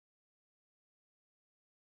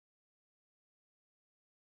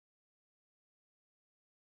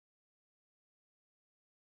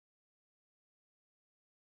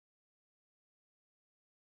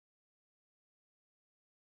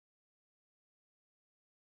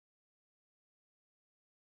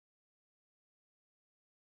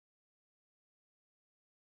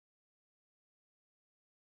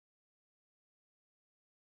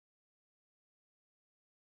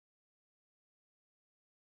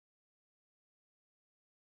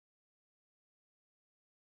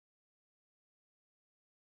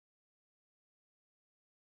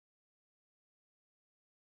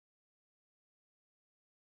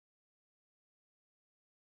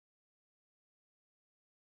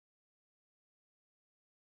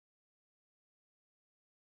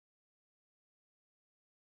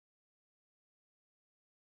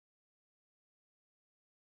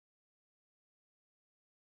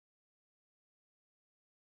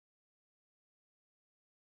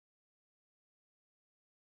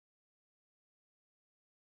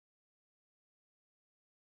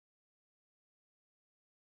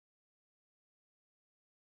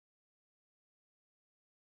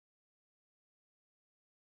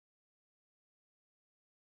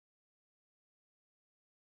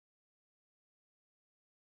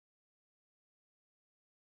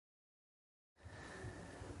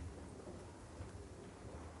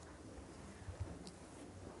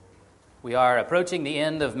We are approaching the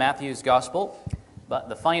end of Matthew's Gospel, but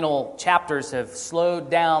the final chapters have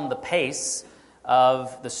slowed down the pace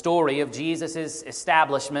of the story of Jesus'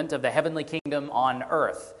 establishment of the heavenly kingdom on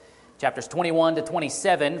earth. Chapters 21 to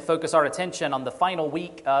 27 focus our attention on the final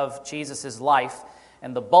week of Jesus' life,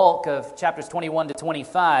 and the bulk of chapters 21 to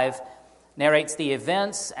 25 narrates the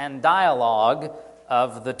events and dialogue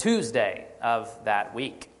of the Tuesday of that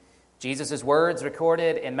week. Jesus' words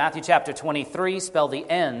recorded in Matthew chapter 23 spell the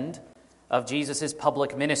end of Jesus'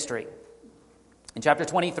 public ministry. In chapter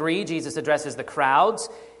 23, Jesus addresses the crowds,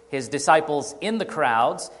 his disciples in the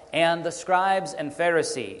crowds, and the scribes and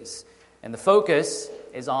Pharisees. And the focus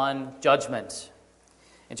is on judgment.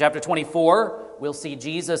 In chapter 24, we'll see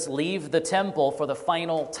Jesus leave the temple for the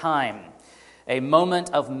final time, a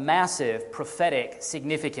moment of massive prophetic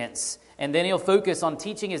significance. And then he'll focus on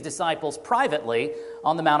teaching his disciples privately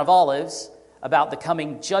on the Mount of Olives about the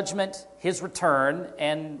coming judgment, his return,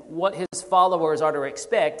 and what his followers are to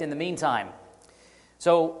expect in the meantime.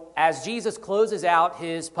 So, as Jesus closes out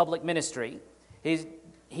his public ministry,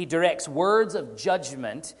 he directs words of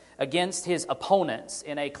judgment against his opponents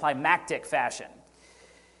in a climactic fashion.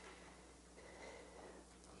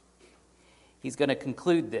 He's going to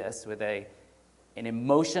conclude this with an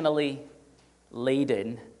emotionally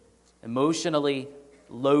laden, emotionally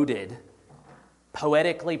loaded,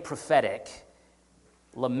 poetically prophetic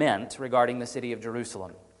lament regarding the city of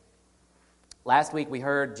Jerusalem. Last week we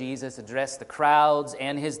heard Jesus address the crowds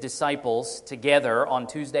and his disciples together on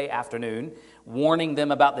Tuesday afternoon, warning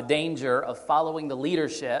them about the danger of following the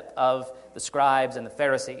leadership of the scribes and the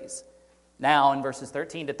Pharisees. Now, in verses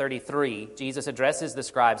 13 to 33, Jesus addresses the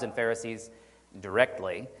scribes and Pharisees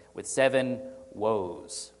directly with 7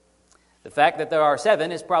 woes. The fact that there are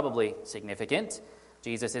 7 is probably significant.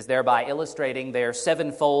 Jesus is thereby illustrating their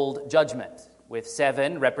sevenfold judgment, with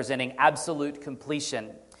 7 representing absolute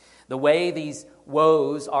completion. The way these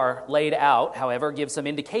woes are laid out, however, gives some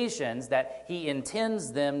indications that he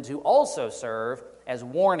intends them to also serve as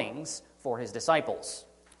warnings for his disciples.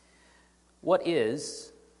 What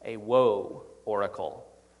is a woe oracle?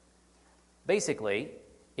 Basically,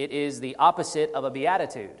 it is the opposite of a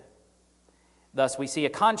beatitude. Thus, we see a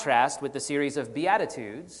contrast with the series of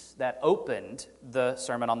Beatitudes that opened the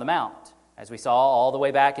Sermon on the Mount. As we saw all the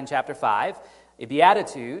way back in chapter 5, a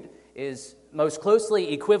beatitude is most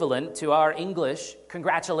closely equivalent to our English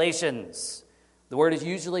congratulations. The word is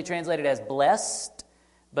usually translated as blessed,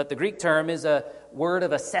 but the Greek term is a word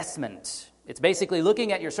of assessment. It's basically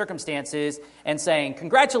looking at your circumstances and saying,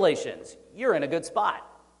 congratulations, you're in a good spot,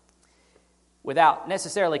 without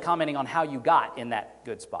necessarily commenting on how you got in that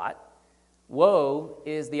good spot. Woe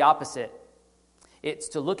is the opposite. It's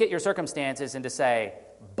to look at your circumstances and to say,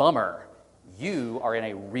 bummer, you are in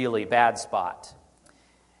a really bad spot.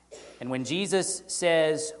 And when Jesus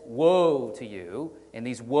says, woe to you, in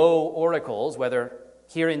these woe oracles, whether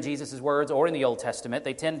here in Jesus' words or in the Old Testament,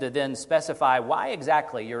 they tend to then specify why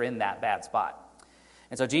exactly you're in that bad spot.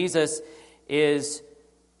 And so Jesus is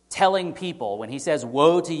telling people, when he says,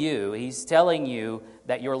 woe to you, he's telling you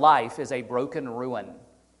that your life is a broken ruin,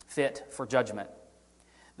 fit for judgment.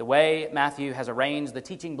 The way Matthew has arranged the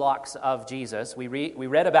teaching blocks of Jesus, we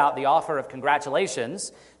read about the offer of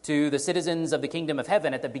congratulations to the citizens of the kingdom of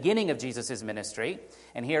heaven at the beginning of Jesus' ministry.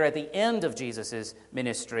 And here at the end of Jesus'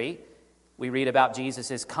 ministry, we read about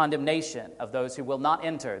Jesus' condemnation of those who will not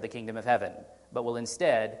enter the kingdom of heaven, but will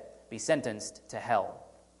instead be sentenced to hell.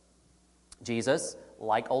 Jesus,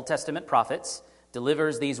 like Old Testament prophets,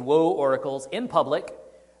 delivers these woe oracles in public,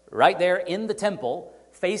 right there in the temple,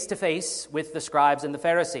 face to face with the scribes and the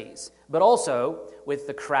Pharisees, but also with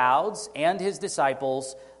the crowds and his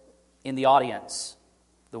disciples in the audience.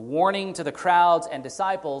 The warning to the crowds and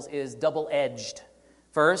disciples is double-edged.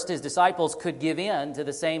 First, his disciples could give in to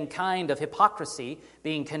the same kind of hypocrisy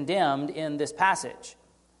being condemned in this passage.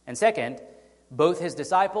 And second, both his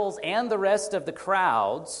disciples and the rest of the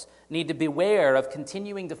crowds need to beware of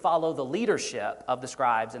continuing to follow the leadership of the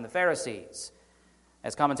scribes and the Pharisees.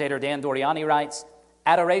 As commentator Dan Doriani writes,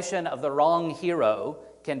 adoration of the wrong hero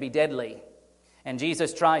can be deadly, and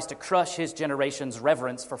Jesus tries to crush his generation's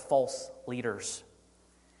reverence for false leaders.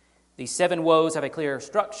 These 7 woes have a clear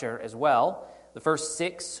structure as well. The first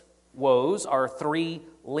 6 woes are 3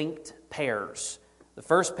 linked pairs. The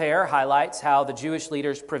first pair highlights how the Jewish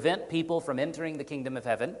leaders prevent people from entering the kingdom of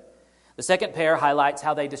heaven. The second pair highlights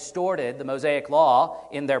how they distorted the Mosaic law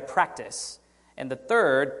in their practice. And the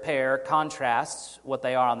third pair contrasts what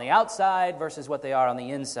they are on the outside versus what they are on the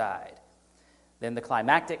inside. Then the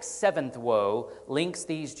climactic 7th woe links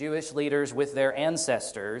these Jewish leaders with their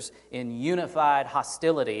ancestors in unified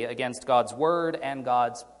hostility against God's word and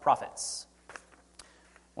God's prophets.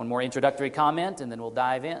 One more introductory comment, and then we'll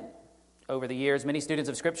dive in. Over the years, many students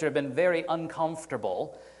of Scripture have been very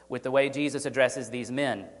uncomfortable with the way Jesus addresses these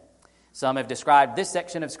men. Some have described this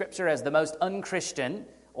section of Scripture as the most unchristian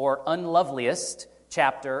or unloveliest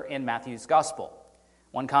chapter in Matthew's Gospel.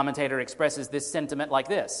 One commentator expresses this sentiment like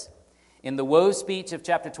this: in the woe speech of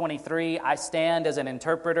chapter 23, I stand as an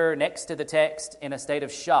interpreter next to the text in a state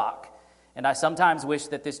of shock, and I sometimes wish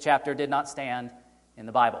that this chapter did not stand in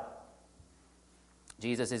the Bible.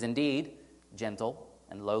 Jesus is indeed gentle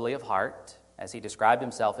and lowly of heart, as he described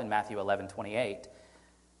himself in Matthew 11:28,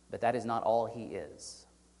 but that is not all he is.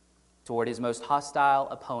 Toward his most hostile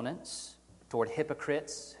opponents, toward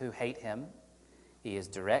hypocrites who hate him, he is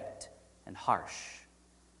direct and harsh.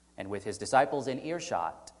 And with his disciples in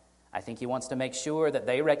earshot, I think he wants to make sure that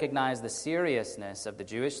they recognize the seriousness of the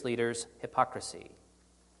Jewish leaders' hypocrisy.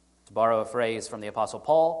 To borrow a phrase from the Apostle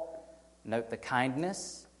Paul, note the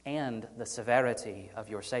kindness and the severity of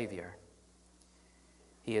your Savior.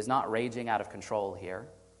 He is not raging out of control here.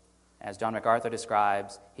 As John MacArthur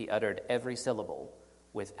describes, he uttered every syllable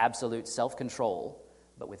with absolute self-control,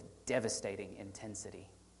 but with devastating intensity.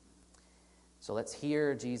 So let's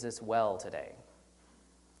hear Jesus well today.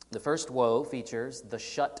 The first woe features the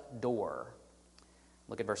shut door.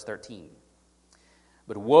 Look at verse 13.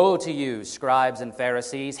 But woe to you, scribes and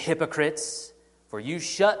Pharisees, hypocrites, for you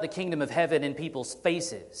shut the kingdom of heaven in people's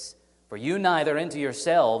faces. For you neither enter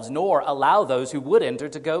yourselves, nor allow those who would enter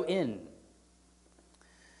to go in.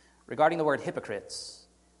 Regarding the word hypocrites,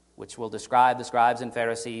 which will describe the scribes and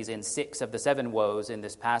Pharisees in 6 of the 7 woes in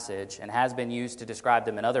this passage, and has been used to describe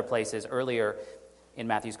them in other places earlier in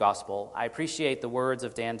Matthew's Gospel, I appreciate the words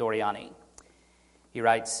of Dan Doriani. He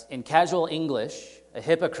writes, in casual English, a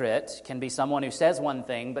hypocrite can be someone who says one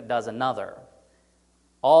thing but does another.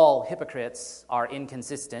 All hypocrites are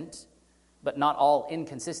inconsistent, but not all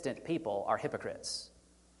inconsistent people are hypocrites.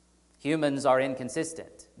 Humans are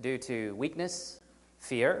inconsistent due to weakness,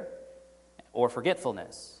 fear, or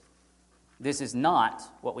forgetfulness. This is not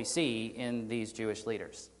what we see in these Jewish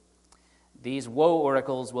leaders. These woe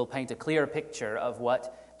oracles will paint a clear picture of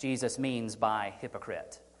what Jesus means by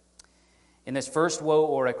hypocrite. In this first woe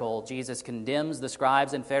oracle, Jesus condemns the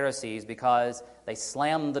scribes and Pharisees because they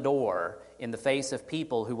slammed the door in the face of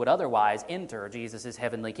people who would otherwise enter Jesus'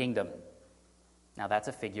 heavenly kingdom. Now that's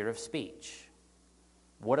a figure of speech.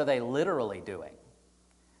 What are they literally doing?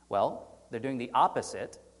 Well, they're doing the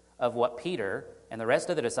opposite of what Peter and the rest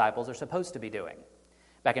of the disciples are supposed to be doing.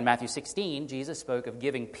 Back in Matthew 16, Jesus spoke of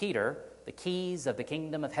giving Peter the keys of the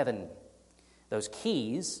kingdom of heaven. Those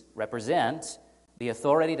keys represent the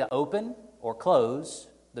authority to open or close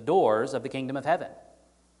the doors of the kingdom of heaven.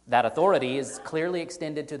 That authority is clearly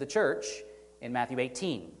extended to the church in Matthew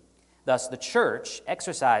 18. Thus, the church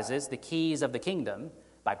exercises the keys of the kingdom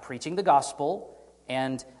by preaching the gospel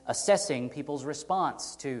and assessing people's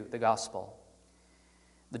response to the gospel.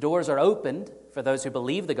 The doors are opened for those who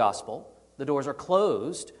believe the gospel. The doors are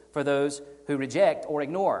closed for those who reject or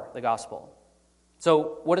ignore the gospel.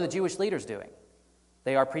 So what are the Jewish leaders doing?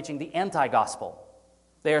 They are preaching the anti-gospel.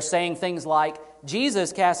 They are saying things like,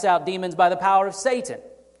 Jesus casts out demons by the power of Satan.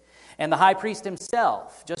 And the high priest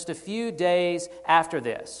himself, just a few days after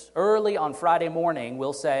this, early on Friday morning,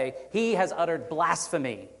 will say, he has uttered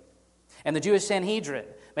blasphemy. And the Jewish Sanhedrin,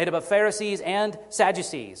 made up of Pharisees and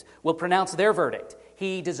Sadducees, will pronounce their verdict.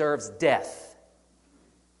 He deserves death.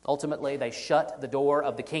 Ultimately, they shut the door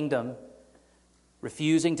of the kingdom,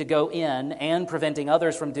 refusing to go in and preventing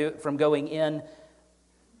others from going in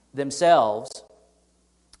themselves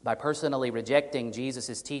by personally rejecting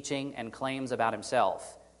Jesus' teaching and claims about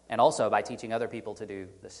himself, and also by teaching other people to do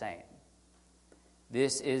the same.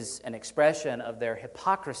 This is an expression of their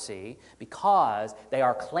hypocrisy because they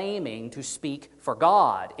are claiming to speak for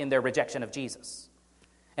God in their rejection of Jesus.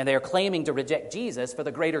 And they are claiming to reject Jesus for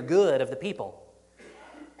the greater good of the people.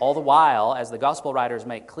 All the while, as the gospel writers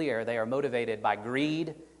make clear, they are motivated by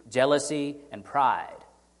greed, jealousy, and pride.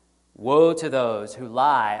 Woe to those who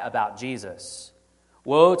lie about Jesus.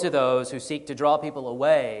 Woe to those who seek to draw people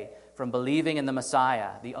away from believing in the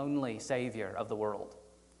Messiah, the only Savior of the world.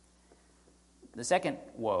 The second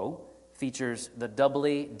woe features the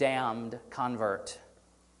doubly damned convert.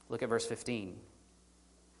 Look at verse 15.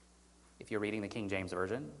 If you're reading the King James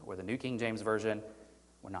Version or the New King James Version,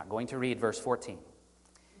 we're not going to read verse 14.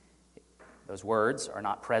 Those words are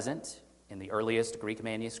not present in the earliest Greek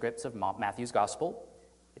manuscripts of Matthew's Gospel.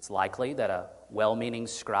 It's likely that a well-meaning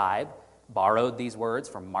scribe borrowed these words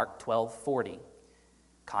from Mark 12:40.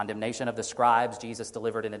 Condemnation of the scribes Jesus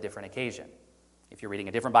delivered in a different occasion. If you're reading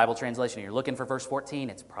a different Bible translation and you're looking for verse 14,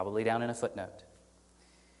 it's probably down in a footnote.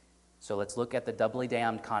 So let's look at the doubly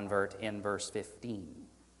damned convert in verse 15.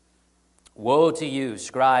 Woe to you,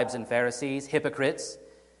 scribes and Pharisees, hypocrites!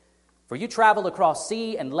 For you travel across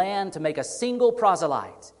sea and land to make a single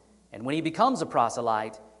proselyte, and when he becomes a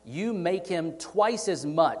proselyte, you make him twice as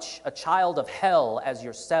much a child of hell as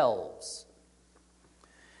yourselves.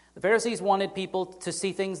 The Pharisees wanted people to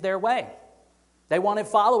see things their way. They wanted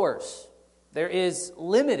followers. There is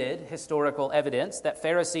limited historical evidence that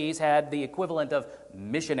Pharisees had the equivalent of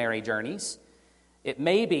missionary journeys. It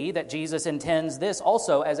may be that Jesus intends this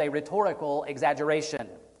also as a rhetorical exaggeration,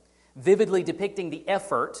 vividly depicting the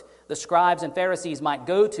effort the scribes and Pharisees might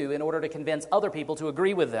go to in order to convince other people to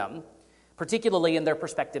agree with them, particularly in their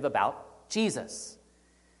perspective about Jesus.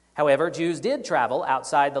 However, Jews did travel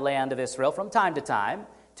outside the land of Israel from time to time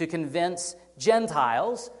to convince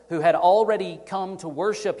Gentiles who had already come to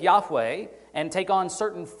worship Yahweh and take on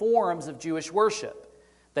certain forms of Jewish worship.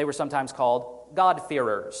 They were sometimes called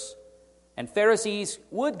God-fearers. And Pharisees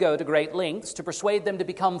would go to great lengths to persuade them to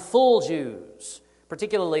become full Jews,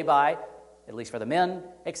 particularly by, at least for the men,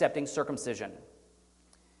 accepting circumcision.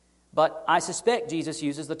 But I suspect Jesus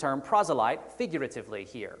uses the term proselyte figuratively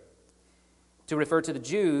here to refer to the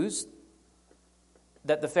Jews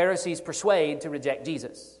that the Pharisees persuade to reject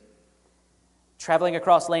Jesus. Traveling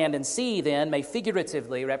across land and sea, then, may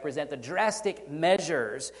figuratively represent the drastic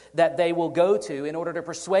measures that they will go to in order to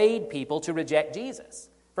persuade people to reject Jesus.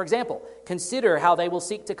 For example, consider how they will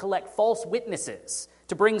seek to collect false witnesses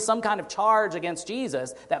to bring some kind of charge against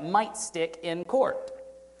Jesus that might stick in court.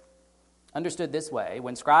 Understood this way,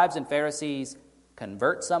 when scribes and Pharisees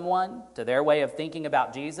convert someone to their way of thinking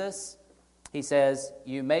about Jesus, he says,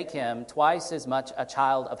 you make him twice as much a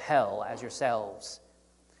child of hell as yourselves.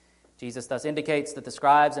 Jesus thus indicates that the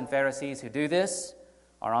scribes and Pharisees who do this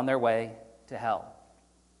are on their way to hell.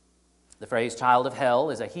 The phrase child of hell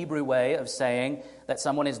is a Hebrew way of saying that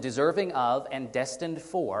someone is deserving of and destined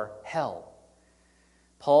for hell.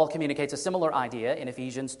 Paul communicates a similar idea in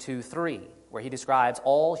Ephesians 2:3, where he describes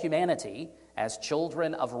all humanity as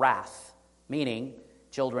children of wrath, meaning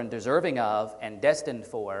children deserving of and destined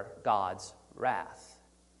for God's wrath.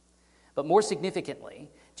 But more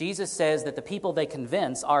significantly, Jesus says that the people they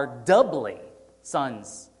convince are doubly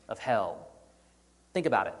sons of hell. Think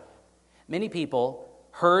about it. Many people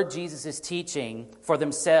heard Jesus' teaching for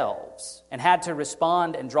themselves and had to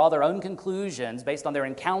respond and draw their own conclusions based on their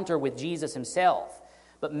encounter with Jesus himself.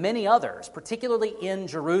 But many others, particularly in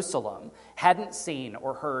Jerusalem, hadn't seen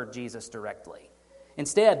or heard Jesus directly.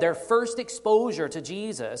 Instead, their first exposure to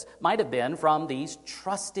Jesus might have been from these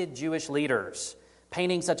trusted Jewish leaders,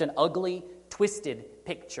 painting such an ugly, twisted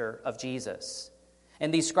picture of Jesus.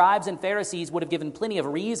 And these scribes and Pharisees would have given plenty of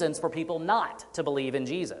reasons for people not to believe in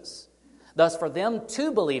Jesus. Thus, for them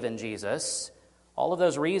to believe in Jesus, all of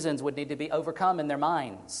those reasons would need to be overcome in their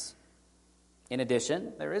minds. In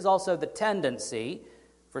addition, there is also the tendency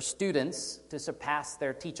for students to surpass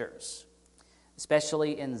their teachers,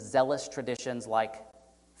 especially in zealous traditions like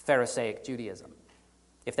Pharisaic Judaism.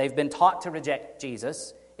 If they've been taught to reject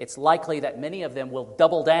Jesus, it's likely that many of them will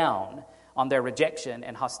double down on their rejection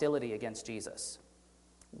and hostility against Jesus.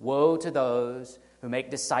 Woe to those who make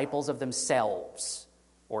disciples of themselves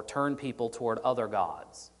or turn people toward other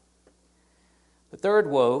gods. The third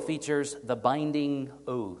woe features the binding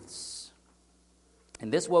oaths.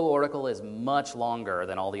 And this woe oracle is much longer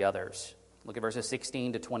than all the others. Look at verses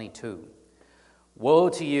 16 to 22. Woe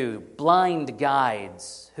to you, blind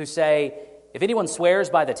guides, who say, if anyone swears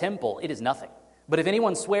by the temple, it is nothing. But if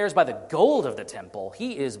anyone swears by the gold of the temple,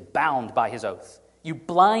 he is bound by his oath. You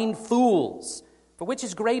blind fools, for which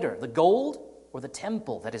is greater, the gold or the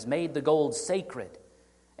temple that has made the gold sacred?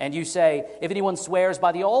 And you say, if anyone swears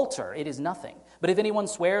by the altar, it is nothing. But if anyone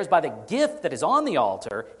swears by the gift that is on the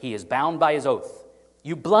altar, he is bound by his oath.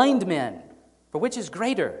 You blind men, for which is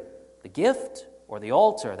greater, the gift or the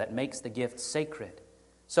altar that makes the gift sacred?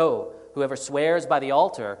 So whoever swears by the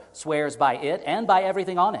altar swears by it and by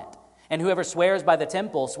everything on it. And whoever swears by the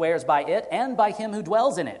temple swears by it and by him who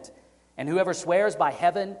dwells in it. And whoever swears by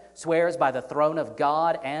heaven swears by the throne of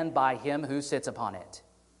God and by him who sits upon it.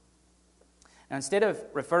 Now, instead of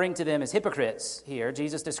referring to them as hypocrites here,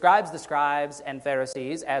 Jesus describes the scribes and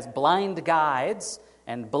Pharisees as blind guides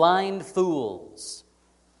and blind fools.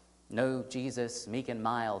 No Jesus meek and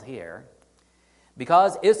mild here.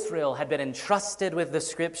 Because Israel had been entrusted with the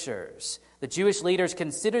Scriptures, the Jewish leaders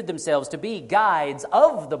considered themselves to be guides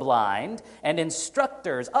of the blind and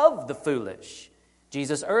instructors of the foolish.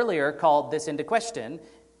 Jesus earlier called this into question.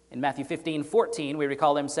 In Matthew 15:14, we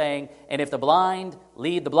recall him saying, and if the blind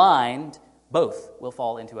lead the blind, both will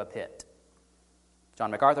fall into a pit.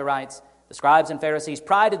 John MacArthur writes, the scribes and Pharisees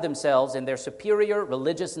prided themselves in their superior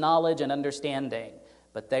religious knowledge and understanding,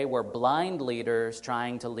 but they were blind leaders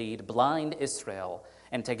trying to lead blind Israel,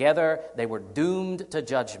 and together they were doomed to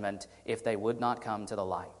judgment if they would not come to the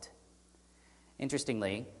light.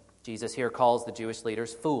 Interestingly, Jesus here calls the Jewish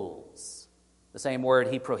leaders fools, the same word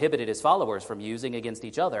he prohibited his followers from using against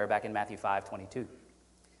each other back in Matthew 5:22,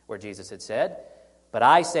 where Jesus had said, "But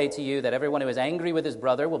I say to you that everyone who is angry with his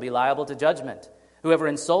brother will be liable to judgment. Whoever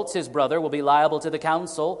insults his brother will be liable to the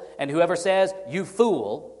council, and whoever says, 'You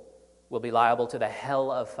fool,' will be liable to the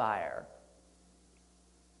hell of fire."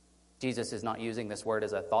 Jesus is not using this word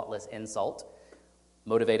as a thoughtless insult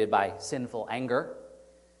motivated by sinful anger,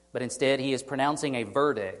 but instead he is pronouncing a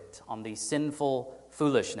verdict on the sinful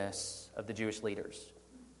foolishness of the Jewish leaders.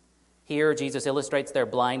 Here, Jesus illustrates their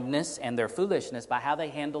blindness and their foolishness by how they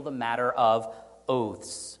handle the matter of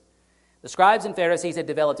oaths. The scribes and Pharisees had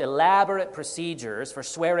developed elaborate procedures for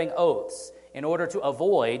swearing oaths in order to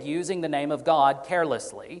avoid using the name of God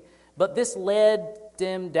carelessly, but this led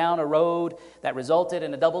them down a road that resulted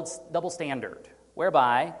in a double standard,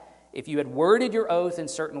 whereby if you had worded your oath in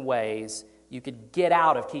certain ways, you could get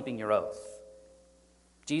out of keeping your oath.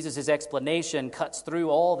 Jesus' explanation cuts through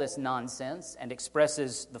all this nonsense and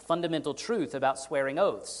expresses the fundamental truth about swearing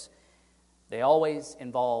oaths. They always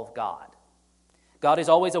involve God. God is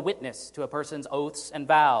always a witness to a person's oaths and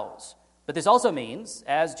vows. But this also means,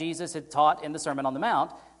 as Jesus had taught in the Sermon on the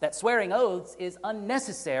Mount, that swearing oaths is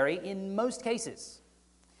unnecessary in most cases.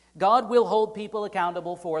 God will hold people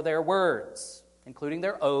accountable for their words, including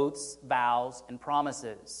their oaths, vows, and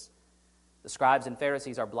promises. The scribes and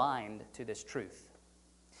Pharisees are blind to this truth.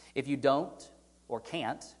 If you don't or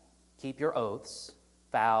can't keep your oaths,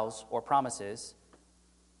 vows, or promises,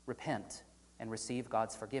 repent and receive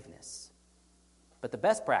God's forgiveness. But the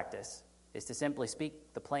best practice is to simply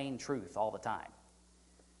speak the plain truth all the time.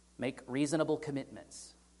 Make reasonable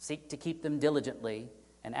commitments, seek to keep them diligently,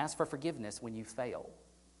 and ask for forgiveness when you fail.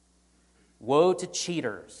 Woe to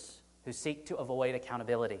cheaters who seek to avoid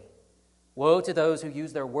accountability. Woe to those who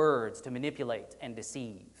use their words to manipulate and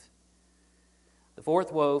deceive. The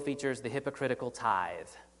fourth woe features the hypocritical tithe.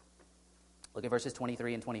 Look at verses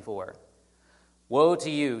 23 and 24. "Woe to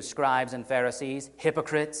you, scribes and Pharisees,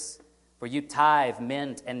 hypocrites! For you tithe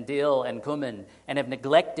mint and dill and cumin, and have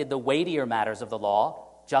neglected the weightier matters of the law,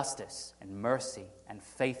 justice and mercy and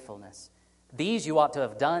faithfulness. These you ought to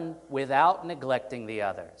have done without neglecting the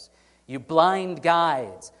others. You blind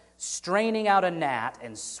guides, straining out a gnat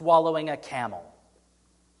and swallowing a camel."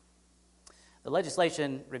 The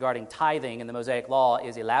legislation regarding tithing in the Mosaic Law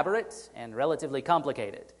is elaborate and relatively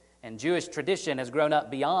complicated, and Jewish tradition has grown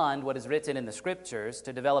up beyond what is written in the Scriptures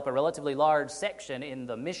to develop a relatively large section in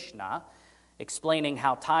the Mishnah explaining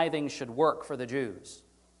how tithing should work for the Jews.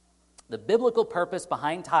 The biblical purpose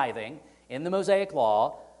behind tithing in the Mosaic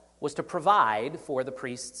Law was to provide for the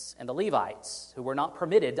priests and the Levites, who were not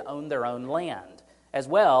permitted to own their own land, as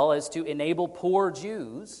well as to enable poor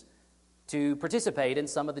Jews to participate in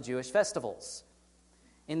some of the Jewish festivals.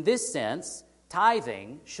 In this sense,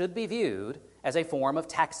 tithing should be viewed as a form of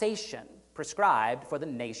taxation prescribed for the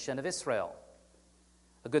nation of Israel.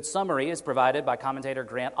 A good summary is provided by commentator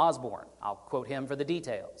Grant Osborne. I'll quote him for the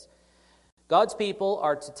details. God's people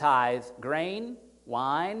are to tithe grain,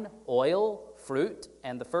 wine, oil, fruit,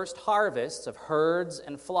 and the first harvests of herds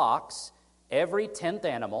and flocks, every 10th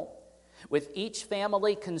animal, with each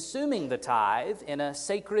family consuming the tithe in a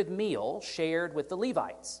sacred meal shared with the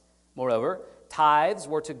Levites. Moreover, tithes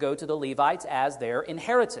were to go to the Levites as their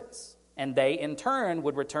inheritance, and they in turn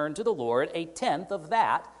would return to the Lord a tenth of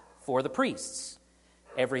that for the priests.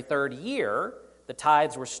 Every third year, the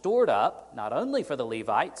tithes were stored up not only for the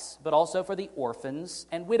Levites, but also for the orphans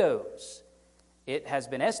and widows. It has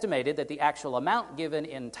been estimated that the actual amount given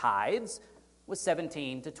in tithes was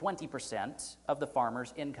 17 to 20% of the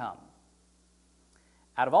farmer's income.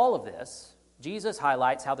 Out of all of this, Jesus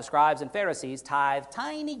highlights how the scribes and Pharisees tithe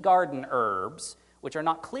tiny garden herbs, which are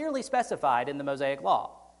not clearly specified in the Mosaic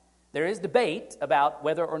Law. There is debate about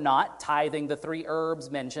whether or not tithing the 3 herbs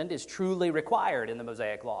mentioned is truly required in the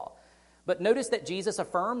Mosaic Law. But notice that Jesus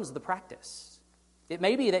affirms the practice. It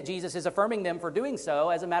may be that Jesus is affirming them for doing so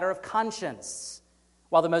as a matter of conscience.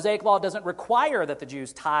 While the Mosaic Law doesn't require that the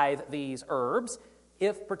Jews tithe these herbs,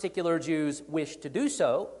 if particular Jews wish to do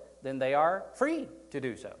so, then they are free to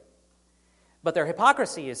do so. But their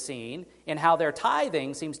hypocrisy is seen in how their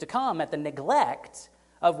tithing seems to come at the neglect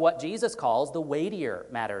of what Jesus calls the weightier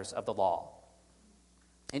matters of the law.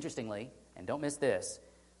 Interestingly, and don't miss this,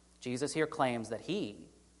 Jesus here claims that he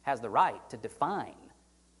has the right to define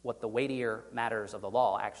what the weightier matters of the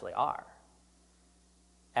law actually are.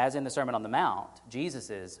 As in the Sermon on the Mount,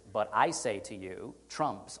 Jesus' "but I say to you"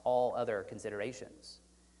 trumps all other considerations.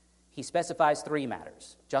 he specifies three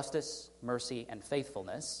matters: justice, mercy, and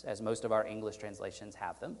faithfulness, as most of our English translations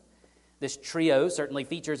have them. This trio certainly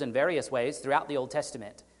features in various ways throughout the Old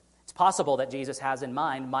Testament. It's possible that Jesus has in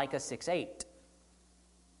mind Micah 6:8.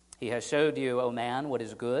 He has showed you, O man, what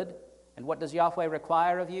is good, and what does Yahweh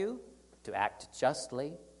require of you? To act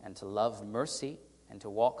justly, and to love mercy, and to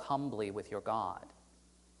walk humbly with your God.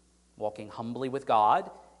 Walking humbly with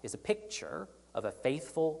God is a picture of a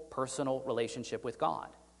faithful, personal relationship with God.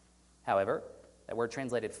 However, that word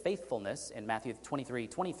translated faithfulness in Matthew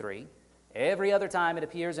 23:23, every other time it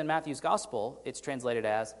appears in Matthew's gospel, it's translated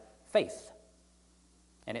as faith.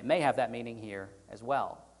 And it may have that meaning here as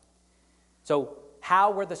well. So,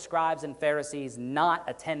 how were the scribes and Pharisees not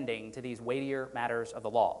attending to these weightier matters of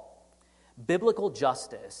the law? Biblical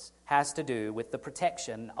justice has to do with the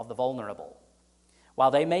protection of the vulnerable.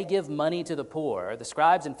 While they may give money to the poor, the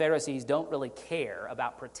scribes and Pharisees don't really care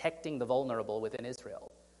about protecting the vulnerable within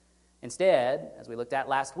Israel. Instead, as we looked at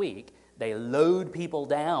last week, they load people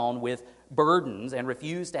down with burdens and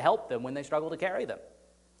refuse to help them when they struggle to carry them.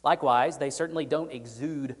 Likewise, they certainly don't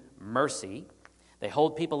exude mercy. They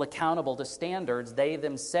hold people accountable to standards they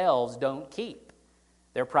themselves don't keep.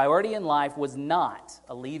 Their priority in life was not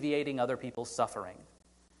alleviating other people's suffering.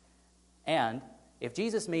 And if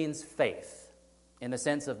Jesus means faith, in the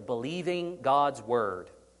sense of believing God's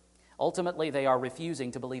word, ultimately they are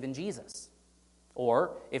refusing to believe in Jesus.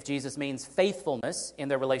 Or if Jesus means faithfulness in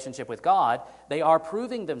their relationship with God, they are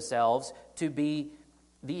proving themselves to be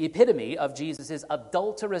the epitome of Jesus'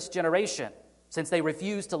 adulterous generation, since they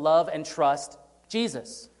refuse to love and trust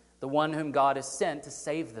Jesus, the one whom God has sent to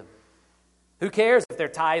save them. Who cares if they're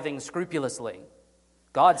tithing scrupulously?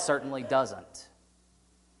 God certainly doesn't.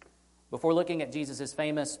 Before looking at Jesus'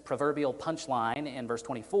 famous proverbial punchline in verse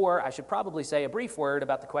 24, I should probably say a brief word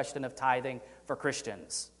about the question of tithing for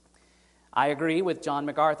Christians. I agree with John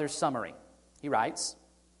MacArthur's summary. He writes,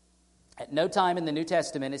 "At no time in the New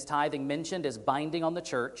Testament is tithing mentioned as binding on the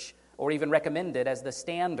church or even recommended as the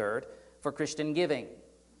standard for Christian giving.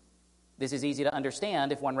 This is easy to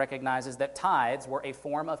understand if one recognizes that tithes were a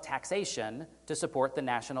form of taxation to support the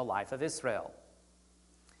national life of Israel."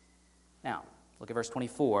 Now, look at verse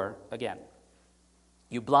 24 again.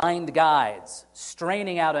 "You blind guides,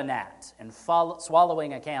 straining out a gnat and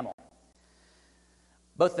swallowing a camel."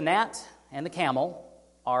 Both the gnat and the camel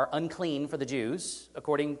are unclean for the Jews,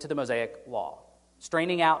 according to the Mosaic law.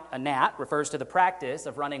 Straining out a gnat refers to the practice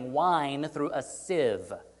of running wine through a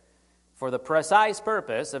sieve for the precise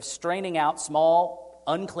purpose of straining out small,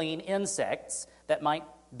 unclean insects that might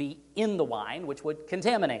be in the wine, which would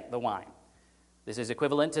contaminate the wine. This is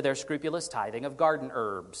equivalent to their scrupulous tithing of garden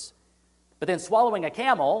herbs. But then swallowing a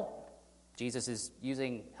camel, Jesus is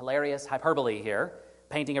using hilarious hyperbole here,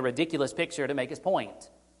 painting a ridiculous picture to make his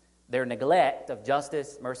point. Their neglect of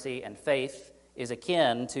justice, mercy, and faith is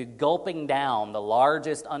akin to gulping down the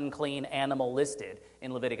largest unclean animal listed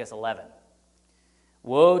in Leviticus 11.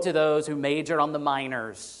 Woe to those who major on the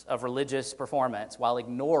minors of religious performance while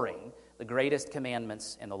ignoring the greatest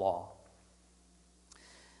commandments in the law.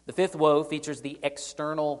 The fifth woe features the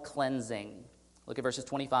external cleansing. Look at verses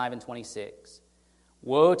 25 and 26.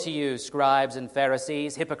 "Woe to you, scribes and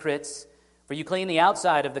Pharisees, hypocrites, for you clean the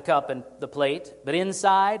outside of the cup and the plate, but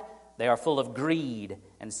inside they are full of greed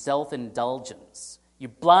and self-indulgence. You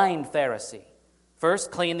blind Pharisee, first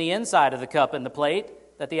clean the inside of the cup and the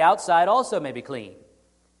plate, that the outside also may be clean."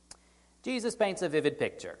 Jesus paints a vivid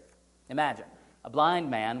picture. Imagine a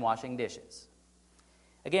blind man washing dishes.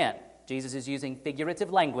 Again, Jesus is using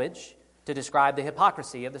figurative language to describe the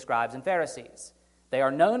hypocrisy of the scribes and Pharisees. They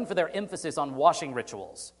are known for their emphasis on washing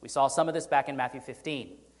rituals. We saw some of this back in Matthew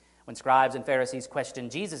 15, when scribes and Pharisees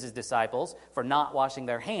questioned Jesus' disciples for not washing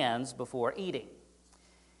their hands before eating.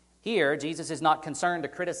 Here, Jesus is not concerned to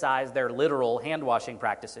criticize their literal hand-washing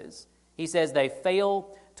practices. He says they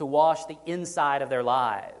fail to wash the inside of their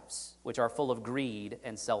lives, which are full of greed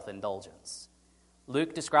and self-indulgence.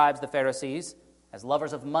 Luke describes the Pharisees as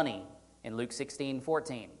lovers of money in Luke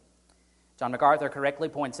 16:14. John MacArthur correctly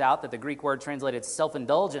points out that the Greek word translated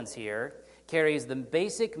self-indulgence here carries the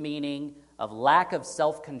basic meaning of lack of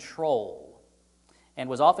self-control and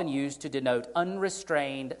was often used to denote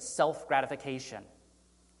unrestrained self-gratification.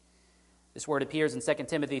 This word appears in 2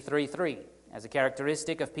 Timothy 3:3 as a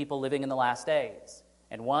characteristic of people living in the last days.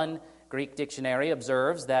 And one Greek dictionary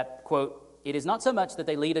observes that, quote, "It is not so much that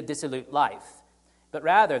they lead a dissolute life, but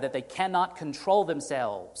rather that they cannot control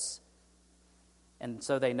themselves, and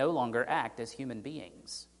so they no longer act as human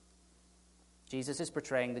beings." Jesus is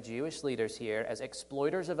portraying the Jewish leaders here as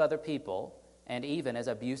exploiters of other people and even as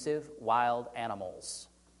abusive wild animals.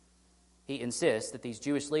 He insists that these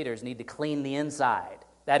Jewish leaders need to clean the inside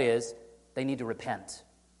That is, they need to repent.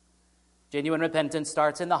 Genuine repentance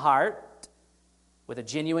starts in the heart with a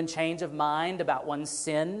genuine change of mind about one's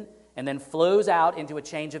sin and then flows out into a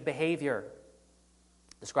change of behavior.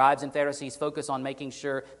 The scribes and Pharisees focus on making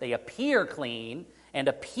sure they appear clean and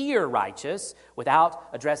appear righteous without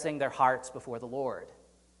addressing their hearts before the Lord.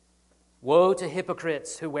 Woe to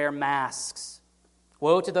hypocrites who wear masks.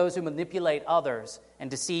 Woe to those who manipulate others and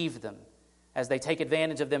deceive them as they take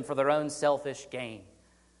advantage of them for their own selfish gain.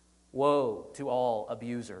 Woe to all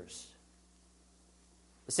abusers.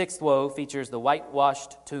 The sixth woe features the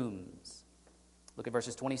whitewashed tombs. Look at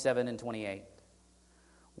verses 27 and 28.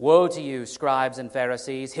 Woe to you, scribes and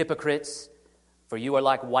Pharisees, hypocrites, for you are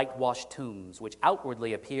like whitewashed tombs, which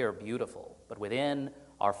outwardly appear beautiful, but within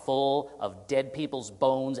are full of dead people's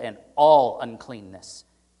bones and all uncleanness.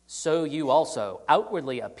 So you also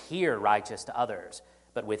outwardly appear righteous to others,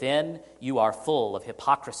 but within you are full of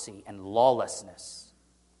hypocrisy and lawlessness.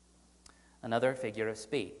 Another figure of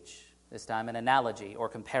speech, this time an analogy or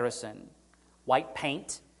comparison. White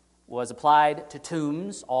paint was applied to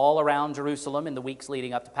tombs all around Jerusalem in the weeks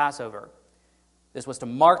leading up to Passover. This was to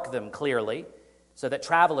mark them clearly so that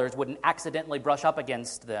travelers wouldn't accidentally brush up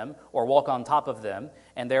against them or walk on top of them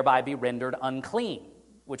and thereby be rendered unclean,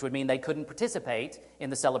 which would mean they couldn't participate in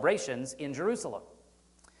the celebrations in Jerusalem.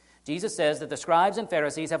 Jesus says that the scribes and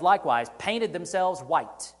Pharisees have likewise painted themselves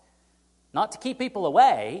white, not to keep people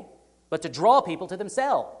away, but to draw people to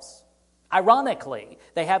themselves. Ironically,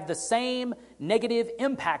 they have the same negative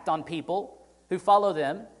impact on people who follow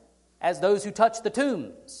them as those who touch the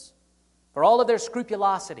tombs. For all of their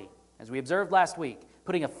scrupulosity, as we observed last week,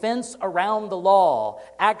 putting a fence around the law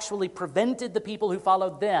actually prevented the people who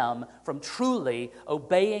followed them from truly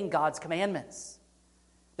obeying God's commandments.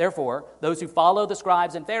 Therefore, those who follow the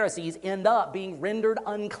scribes and Pharisees end up being rendered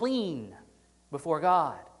unclean before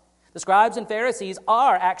God. The scribes and Pharisees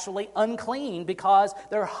are actually unclean because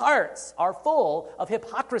their hearts are full of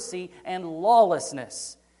hypocrisy and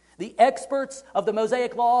lawlessness. The experts of the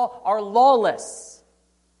Mosaic law are lawless.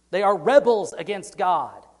 They are rebels against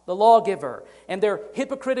God, the lawgiver, and their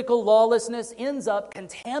hypocritical lawlessness ends up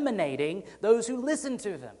contaminating those who listen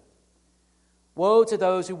to them. Woe to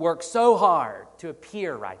those who work so hard to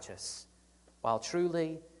appear righteous, while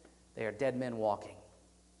truly they are dead men walking.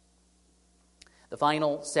 The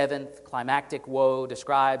final, seventh, climactic woe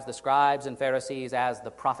describes the scribes and Pharisees as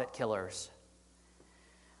the prophet killers.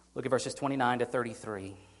 Look at verses 29 to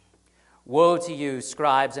 33. Woe to you,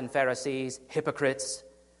 scribes and Pharisees, hypocrites,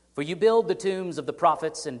 for you build the tombs of the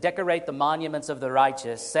prophets and decorate the monuments of the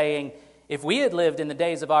righteous, saying, if we had lived in the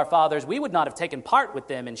days of our fathers, we would not have taken part with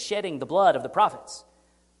them in shedding the blood of the prophets.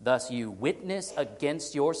 Thus you witness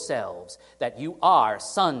against yourselves that you are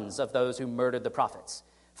sons of those who murdered the prophets.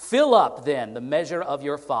 Fill up, then, the measure of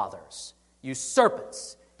your fathers. You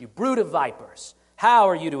serpents, you brood of vipers, how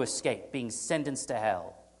are you to escape being sentenced to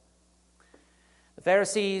hell? The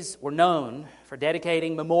Pharisees were known for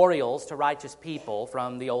dedicating memorials to righteous people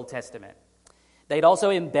from the Old Testament. They'd also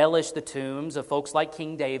embellished the tombs of folks like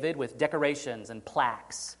King David with decorations and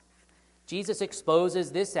plaques. Jesus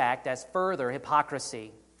exposes this act as further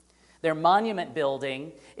hypocrisy. Their monument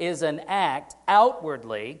building is an act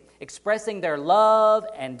outwardly expressing their love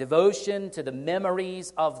and devotion to the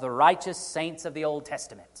memories of the righteous saints of the Old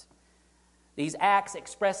Testament. These acts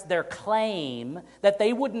express their claim that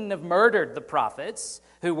they wouldn't have murdered the prophets,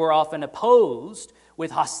 who were often opposed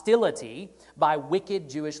with hostility by wicked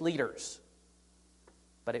Jewish leaders.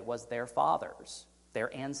 But it was their fathers,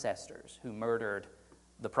 their ancestors, who murdered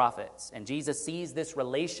the prophets. And Jesus sees this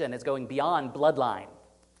relation as going beyond bloodline.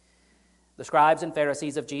 The scribes and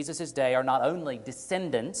Pharisees of Jesus' day are not only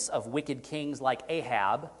descendants of wicked kings like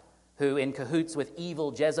Ahab, who in cahoots with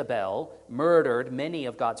evil Jezebel murdered many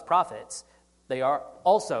of God's prophets, they are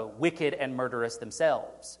also wicked and murderous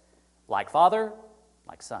themselves, like father,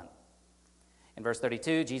 like son. In verse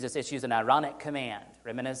 32, Jesus issues an ironic command,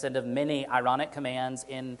 reminiscent of many ironic commands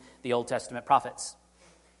in the Old Testament prophets.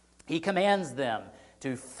 He commands them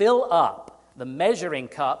to fill up the measuring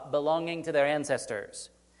cup belonging to their ancestors.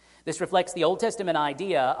 This reflects the Old Testament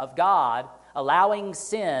idea of God allowing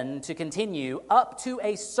sin to continue up to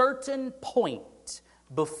a certain point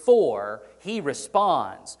before he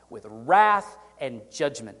responds with wrath and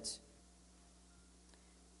judgment.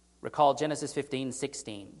 Recall Genesis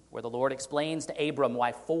 15:16, where the Lord explains to Abram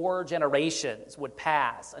why 4 generations would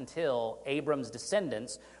pass until Abram's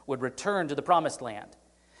descendants would return to the promised land.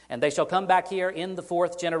 And they shall come back here in the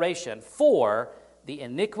 4th generation, for the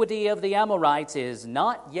iniquity of the Amorites is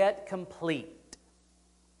not yet complete.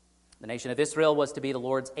 The nation of Israel was to be the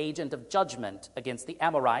Lord's agent of judgment against the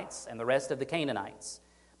Amorites and the rest of the Canaanites.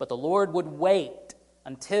 But the Lord would wait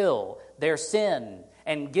until their sin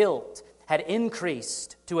and guilt had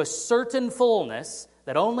increased to a certain fullness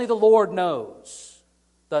that only the Lord knows.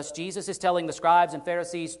 Thus, Jesus is telling the scribes and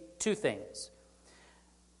Pharisees two things.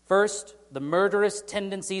 First, the murderous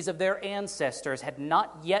tendencies of their ancestors had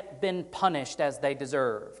not yet been punished as they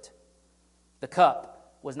deserved. The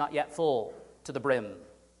cup was not yet full to the brim.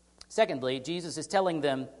 Secondly, Jesus is telling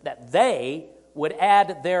them that they would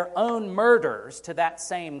add their own murders to that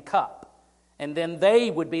same cup, and then they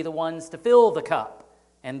would be the ones to fill the cup,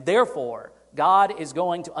 and therefore God is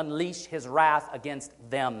going to unleash his wrath against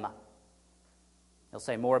them. He'll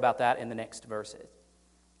say more about that in the next verses.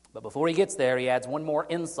 But before he gets there, he adds one more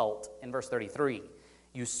insult in verse 33.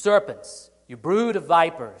 You serpents, you brood of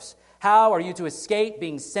vipers, how are you to escape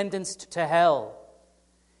being sentenced to hell?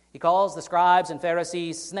 He calls the scribes and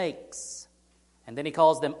Pharisees snakes, and then he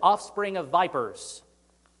calls them offspring of vipers.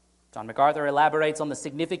 John MacArthur elaborates on the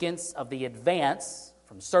significance of the advance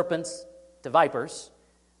from serpents to vipers.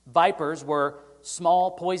 Vipers were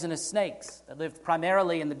small poisonous snakes that lived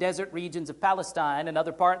primarily in the desert regions of Palestine and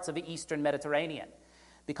other parts of the eastern Mediterranean.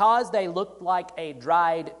 Because they looked like a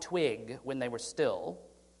dried twig when they were still,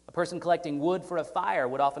 a person collecting wood for a fire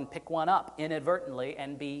would often pick one up inadvertently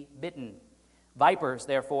and be bitten. Vipers,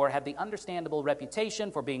 therefore, have the understandable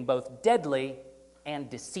reputation for being both deadly and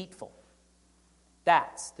deceitful.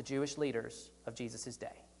 That's the Jewish leaders of Jesus'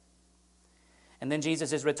 day. And then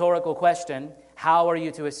Jesus' rhetorical question, how are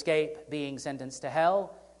you to escape being sentenced to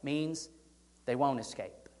hell, means they won't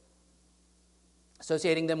escape.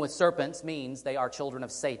 Associating them with serpents means they are children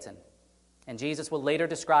of Satan. And Jesus will later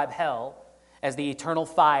describe hell as the eternal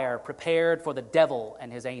fire prepared for the devil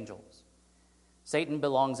and his angels. Satan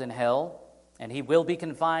belongs in hell, and he will be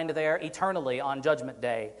confined there eternally on Judgment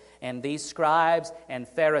Day. And these scribes and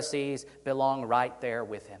Pharisees belong right there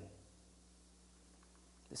with him.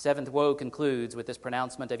 The seventh woe concludes with this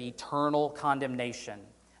pronouncement of eternal condemnation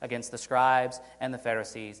against the scribes and the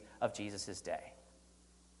Pharisees of Jesus' day.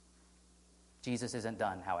 Jesus isn't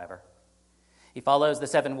done, however. He follows the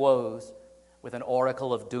seven woes with an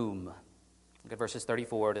oracle of doom. Look at verses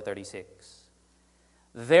 34 to 36.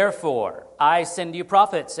 Therefore, I send you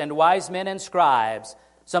prophets and wise men and scribes,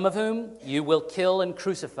 some of whom you will kill and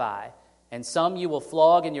crucify, and some you will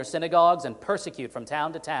flog in your synagogues and persecute from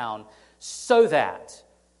town to town, so that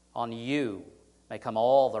on you may come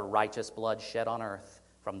all the righteous blood shed on earth,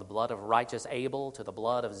 from the blood of righteous Abel to the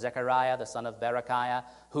blood of Zechariah, the son of Berechiah,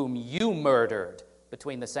 whom you murdered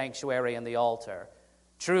between the sanctuary and the altar.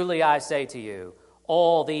 Truly I say to you,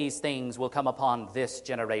 all these things will come upon this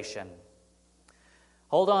generation.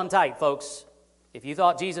 Hold on tight, folks. If you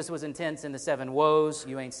thought Jesus was intense in the seven woes,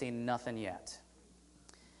 you ain't seen nothing yet.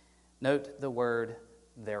 Note the word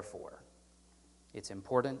therefore. It's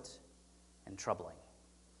important and troubling.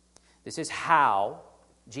 This is how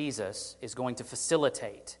Jesus is going to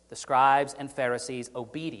facilitate the scribes and Pharisees'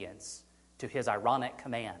 obedience to his ironic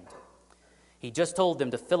command. He just told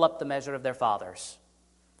them to fill up the measure of their fathers.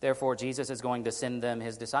 Therefore, Jesus is going to send them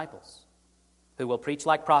his disciples, who will preach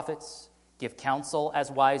like prophets, give counsel as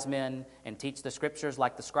wise men, and teach the Scriptures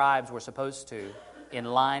like the scribes were supposed to, in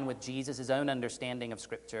line with Jesus' own understanding of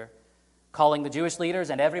Scripture, calling the Jewish leaders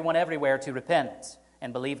and everyone everywhere to repent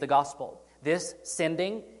and believe the gospel. This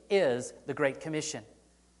sending is the Great Commission.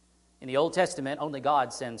 In the Old Testament, only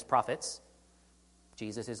God sends prophets.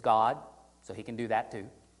 Jesus is God, so he can do that too.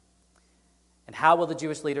 And how will the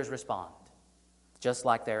Jewish leaders respond? Just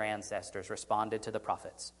like their ancestors responded to the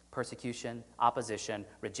prophets: persecution, opposition,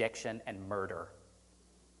 rejection, and murder.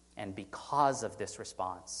 And because of this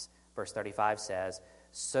response, verse 35 says,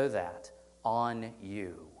 so that on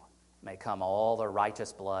you may come all the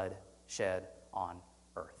righteous blood shed on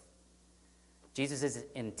earth. Jesus'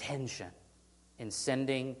 intention in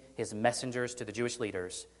sending his messengers to the Jewish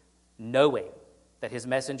leaders, knowing that his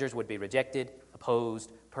messengers would be rejected,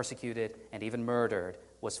 opposed, persecuted, and even murdered,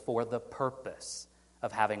 was for the purpose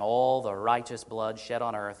of having all the righteous blood shed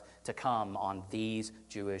on earth to come on these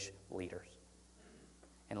Jewish leaders.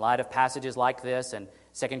 In light of passages like this in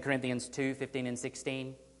 2 Corinthians 2, 15 and 16,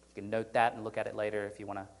 you can note that and look at it later if you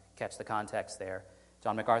want to catch the context there.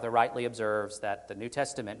 John MacArthur rightly observes that the New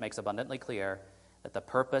Testament makes abundantly clear that the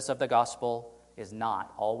purpose of the gospel is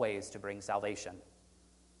not always to bring salvation.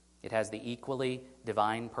 It has the equally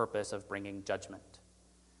divine purpose of bringing judgment.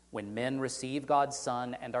 When men receive God's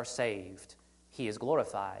Son and are saved, he is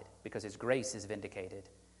glorified because his grace is vindicated.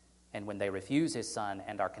 And when they refuse his Son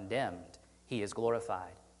and are condemned, he is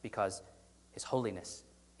glorified because his holiness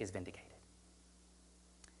is vindicated.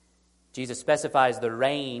 Jesus specifies the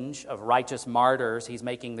range of righteous martyrs he's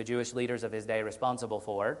making the Jewish leaders of his day responsible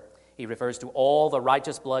for. He refers to all the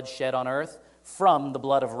righteous blood shed on earth from the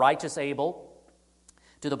blood of righteous Abel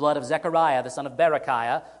to the blood of Zechariah, the son of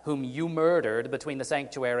Berechiah, whom you murdered between the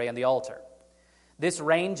sanctuary and the altar. This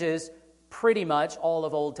ranges pretty much all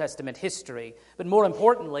of Old Testament history, but more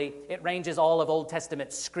importantly, it ranges all of Old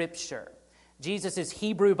Testament Scripture. Jesus'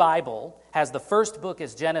 Hebrew Bible has the first book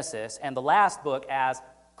as Genesis and the last book as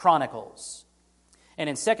Chronicles. And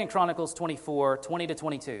in 2 Chronicles 24,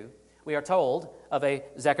 20-22, we are told of a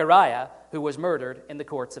Zechariah who was murdered in the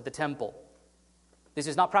courts of the temple. This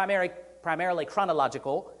is not primarily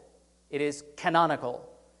chronological, it is canonical.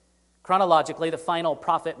 Chronologically, the final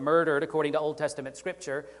prophet murdered, according to Old Testament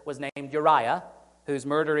Scripture, was named Uriah, whose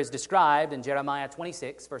murder is described in Jeremiah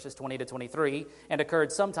 26, verses 20-23, and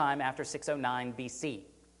occurred sometime after 609 BC.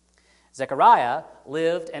 Zechariah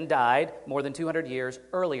lived and died more than 200 years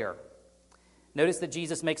earlier. Notice that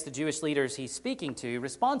Jesus makes the Jewish leaders he's speaking to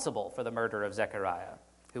responsible for the murder of Zechariah,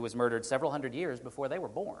 who was murdered several hundred years before they were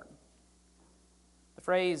born. The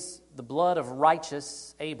phrase, the blood of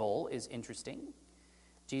righteous Abel, is interesting.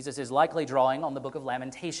 Jesus is likely drawing on the book of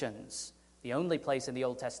Lamentations, the only place in the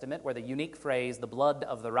Old Testament where the unique phrase, the blood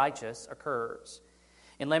of the righteous, occurs.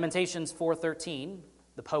 In Lamentations 4:13,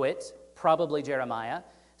 the poet, probably Jeremiah,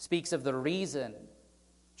 speaks of the reason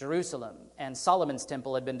Jerusalem and Solomon's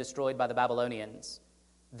temple had been destroyed by the Babylonians.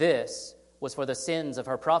 This was for the sins of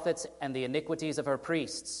her prophets and the iniquities of her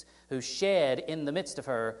priests, who shed in the midst of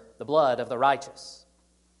her the blood of the righteous.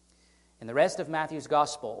 In the rest of Matthew's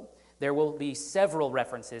gospel, there will be several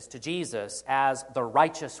references to Jesus as the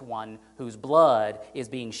righteous one whose blood is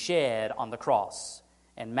being shed on the cross.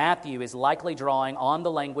 And Matthew is likely drawing on the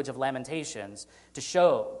language of Lamentations to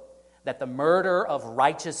show that the murder of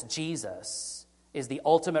righteous Jesus is the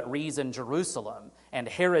ultimate reason Jerusalem and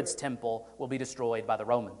Herod's temple will be destroyed by the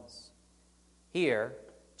Romans. Here,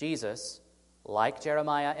 Jesus, like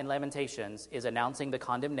Jeremiah and Lamentations, is announcing the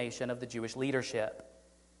condemnation of the Jewish leadership,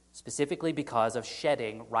 specifically because of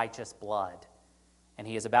shedding righteous blood. And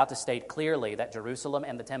he is about to state clearly that Jerusalem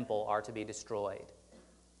and the temple are to be destroyed.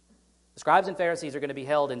 The scribes and Pharisees are going to be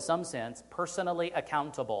held, in some sense, personally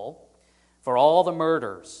accountable for all the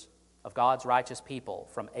murders of God's righteous people,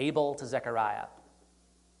 from Abel to Zechariah.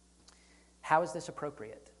 How is this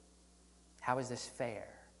appropriate? How is this fair?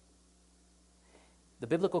 The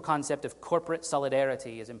biblical concept of corporate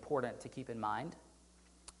solidarity is important to keep in mind.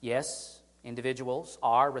 Yes, individuals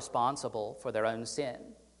are responsible for their own sin.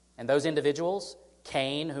 And those individuals,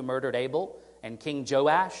 Cain, who murdered Abel, and King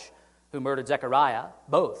Joash, who murdered Zechariah,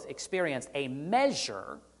 both experienced a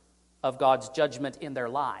measure of God's judgment in their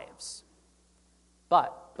lives.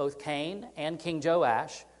 But both Cain and King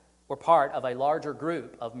Joash were part of a larger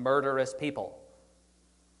group of murderous people.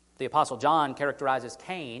 The Apostle John characterizes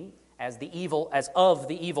Cain as of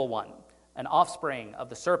the evil one, an offspring of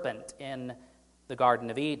the serpent in the Garden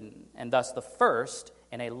of Eden, and thus the first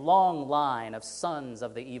in a long line of sons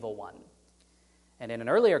of the evil one. And in an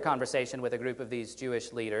earlier conversation with a group of these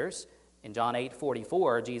Jewish leaders, in John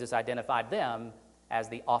 8:44, Jesus identified them as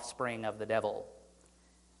the offspring of the devil.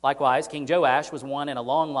 Likewise, King Joash was one in a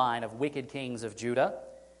long line of wicked kings of Judah.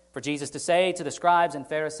 For Jesus to say to the scribes and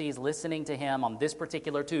Pharisees listening to him on this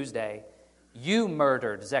particular Tuesday, "You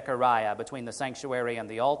murdered Zechariah between the sanctuary and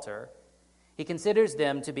the altar," he considers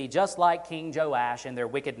them to be just like King Joash in their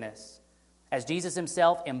wickedness. As Jesus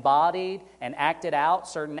himself embodied and acted out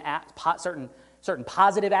certain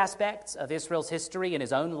positive aspects of Israel's history in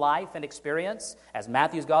his own life and experience, as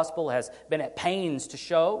Matthew's gospel has been at pains to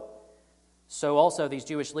show, so also these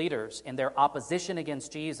Jewish leaders, in their opposition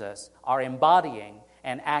against Jesus, are embodying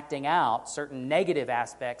and acting out certain negative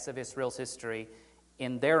aspects of Israel's history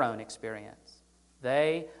in their own experience.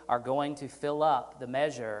 They are going to fill up the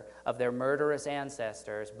measure of their murderous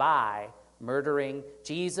ancestors by murdering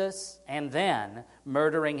Jesus and then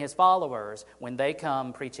murdering his followers when they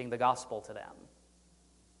come preaching the gospel to them.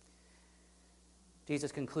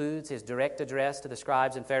 Jesus concludes his direct address to the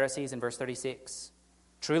scribes and Pharisees in verse 36.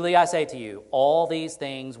 "Truly I say to you, all these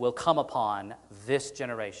things will come upon this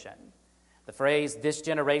generation." The phrase "this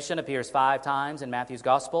generation" appears 5 times in Matthew's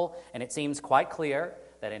gospel, and it seems quite clear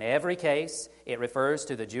that in every case it refers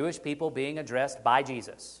to the Jewish people being addressed by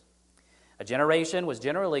Jesus. A generation was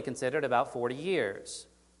generally considered about 40 years.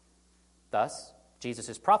 Thus,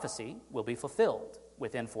 Jesus' prophecy will be fulfilled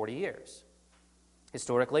within 40 years.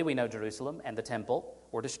 Historically, we know Jerusalem and the temple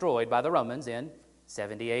were destroyed by the Romans in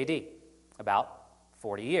 70 AD, about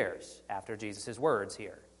 40 years after Jesus' words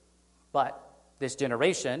here. But this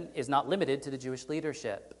generation is not limited to the Jewish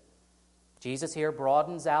leadership. Jesus here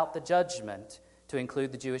broadens out the judgment to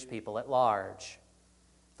include the Jewish people at large.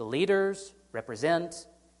 The leaders represent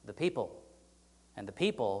the people, and the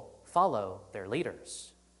people follow their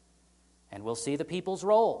leaders. And we'll see the people's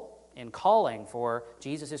role in calling for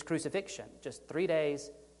Jesus' crucifixion just 3 days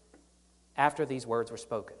after these words were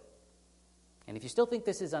spoken. And if you still think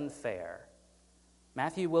this is unfair,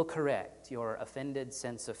 Matthew will correct your offended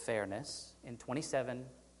sense of fairness in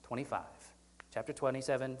 27:25. Chapter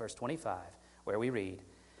 27, verse 25, where we read,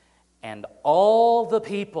 "And all the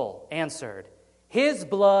people answered, 'His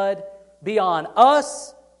blood be on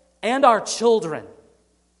us and our children.'"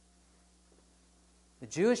 The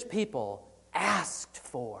Jewish people asked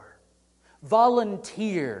for,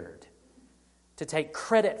 volunteered to take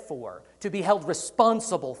credit for, to be held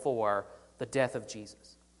responsible for the death of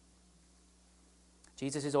Jesus.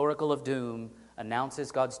 Jesus' oracle of doom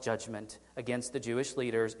announces God's judgment against the Jewish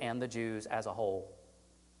leaders and the Jews as a whole.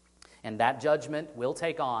 And that judgment will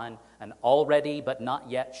take on an already but not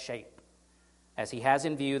yet shape, as he has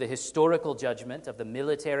in view the historical judgment of the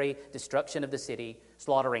military destruction of the city,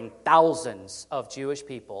 slaughtering thousands of Jewish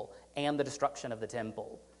people, and the destruction of the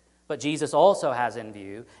temple. But Jesus also has in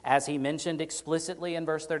view, as he mentioned explicitly in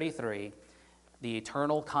verse 33, the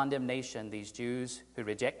eternal condemnation these Jews who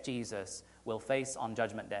reject Jesus will face on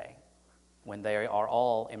Judgment Day, when they are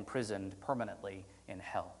all imprisoned permanently in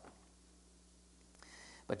hell.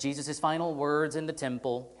 But Jesus' final words in the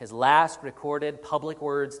temple, his last recorded public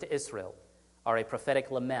words to Israel, are a prophetic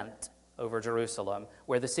lament over Jerusalem,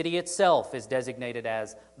 where the city itself is designated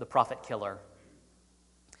as the prophet killer.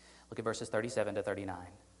 Look at verses 37 to 39.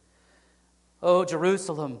 "O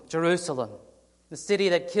Jerusalem, Jerusalem, the city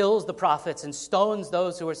that kills the prophets and stones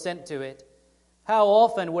those who are sent to it, how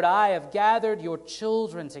often would I have gathered your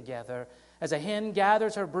children together as a hen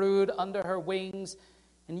gathers her brood under her wings,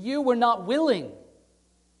 and you were not willing.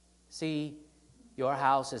 See, your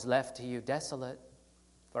house is left to you desolate.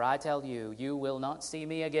 For I tell you, you will not see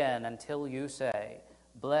me again until you say,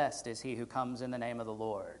 'Blessed is he who comes in the name of the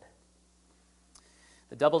Lord.'"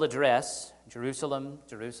 The double address, Jerusalem,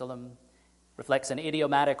 Jerusalem, reflects an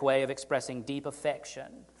idiomatic way of expressing deep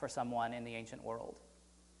affection for someone in the ancient world.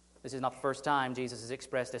 This is not the first time Jesus has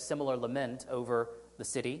expressed a similar lament over the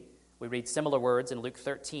city. We read similar words in Luke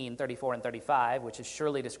 13, 34 and 35, which is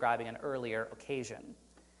surely describing an earlier occasion.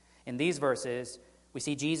 In these verses, we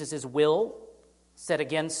see Jesus' will set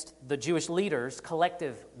against the Jewish leaders'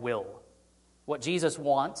 collective will. What Jesus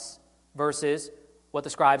wants versus what the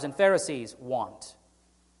scribes and Pharisees want.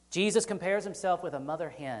 Jesus compares himself with a mother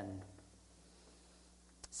hen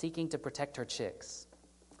seeking to protect her chicks.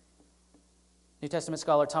 New Testament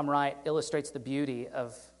scholar Tom Wright illustrates the beauty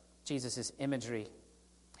of Jesus' imagery.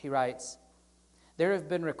 He writes, "There have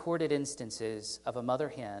been recorded instances of a mother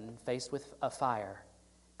hen faced with a fire,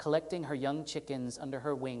 collecting her young chickens under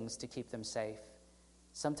her wings to keep them safe.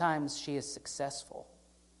 Sometimes she is successful.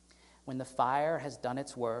 When the fire has done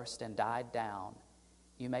its worst and died down,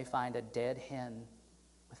 you may find a dead hen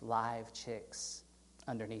with live chicks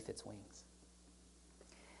underneath its wings."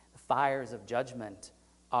 The fires of judgment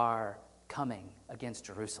are coming against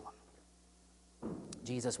Jerusalem.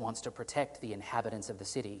 Jesus wants to protect the inhabitants of the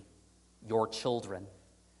city, your children,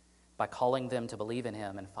 by calling them to believe in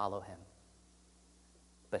him and follow him.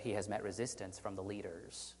 But he has met resistance from the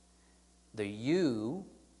leaders. The "you"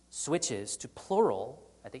 switches to plural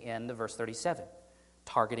at the end of verse 37,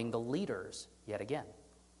 targeting the leaders yet again.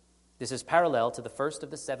 This is parallel to the first of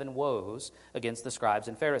the 7 woes against the scribes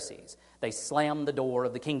and Pharisees. They slam the door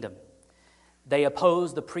of the kingdom. They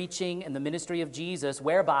oppose the preaching and the ministry of Jesus,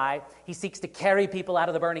 whereby he seeks to carry people out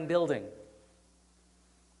of the burning building.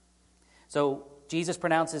 So Jesus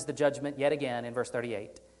pronounces the judgment yet again in verse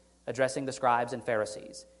 38, addressing the scribes and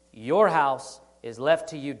Pharisees. "Your house is left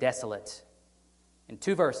to you desolate." In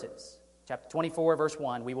 2 verses, chapter 24, verse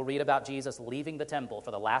 1, we will read about Jesus leaving the temple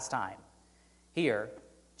for the last time. Here,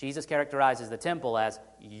 Jesus characterizes the temple as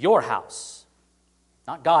your house,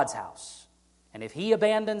 not God's house. And if he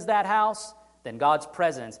abandons that house, then God's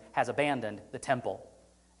presence has abandoned the temple,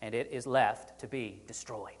 and it is left to be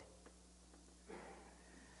destroyed.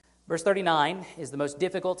 Verse 39 is the most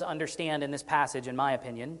difficult to understand in this passage, in my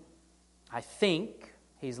opinion. I think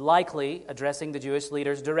he's likely addressing the Jewish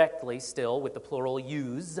leaders directly still with the plural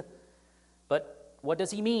 "yous." But what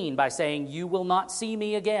does he mean by saying, "You will not see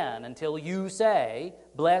me again until you say,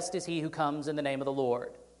 'Blessed is he who comes in the name of the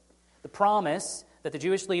Lord'?" The promise that the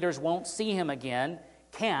Jewish leaders won't see him again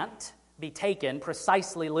can't be taken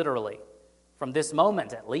precisely literally, from this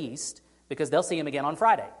moment at least, because they'll see him again on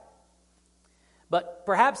Friday. But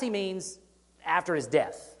perhaps he means after his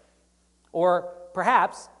death. Or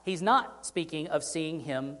perhaps he's not speaking of seeing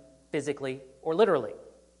him physically or literally.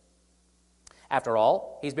 After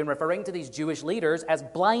all, he's been referring to these Jewish leaders as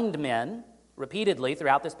blind men repeatedly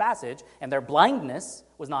throughout this passage, and their blindness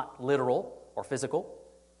was not literal or physical.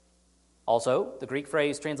 Also, the Greek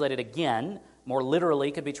phrase translated again, more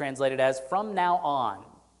literally, could be translated as from now on,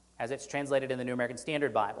 as it's translated in the New American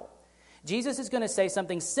Standard Bible. Jesus is going to say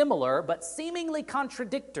something similar, but seemingly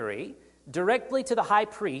contradictory, directly to the high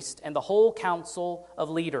priest and the whole council of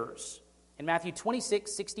leaders. In Matthew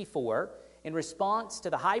 26:64, in response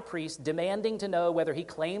to the high priest demanding to know whether he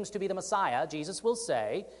claims to be the Messiah, Jesus will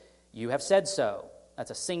say, "You have said so."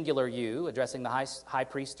 That's a singular you, addressing the high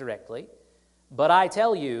priest directly. "But I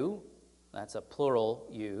tell you," that's a plural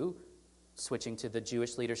you, switching to the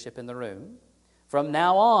Jewish leadership in the room, "from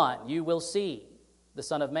now on you will see the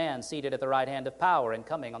Son of Man seated at the right hand of power and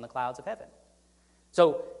coming on the clouds of heaven."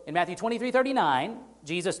 So in Matthew 23:39,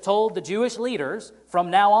 Jesus told the Jewish leaders, "From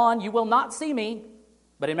now on you will not see me."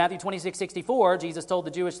 But in Matthew 26:64, Jesus told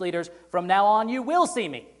the Jewish leaders, "From now on you will see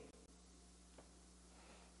me."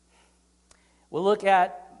 We'll look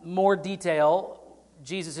at more detail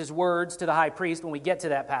Jesus' words to the high priest when we get to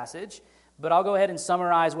that passage, but I'll go ahead and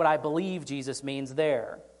summarize what I believe Jesus means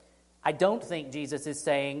there. I don't think Jesus is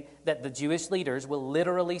saying that the Jewish leaders will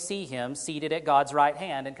literally see him seated at God's right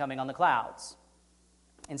hand and coming on the clouds.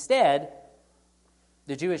 Instead,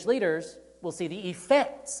 the Jewish leaders will see the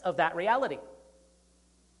effects of that reality.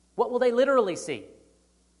 What will they literally see?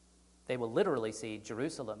 They will literally see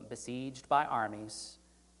Jerusalem besieged by armies,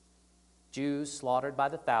 Jews slaughtered by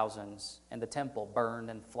the thousands, and the temple burned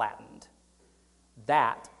and flattened.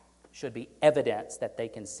 That should be evidence that they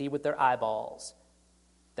can see with their eyeballs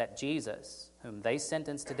that Jesus, whom they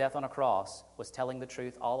sentenced to death on a cross, was telling the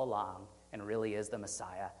truth all along and really is the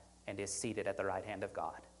Messiah and is seated at the right hand of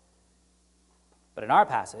God. But in our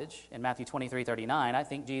passage, in Matthew 23:39, I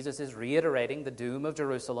think Jesus is reiterating the doom of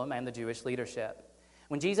Jerusalem and the Jewish leadership.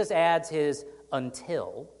 When Jesus adds his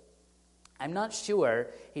 "until," I'm not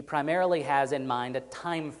sure he primarily has in mind a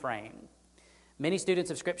time frame. Many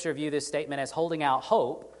students of Scripture view this statement as holding out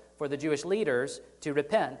hope for the Jewish leaders to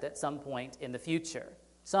repent at some point in the future.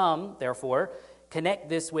 Some, therefore, connect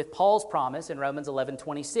this with Paul's promise in Romans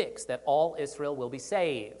 11:26 that all Israel will be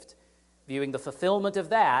saved, viewing the fulfillment of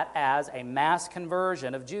that as a mass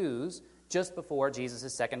conversion of Jews just before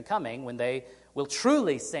Jesus' second coming, when they will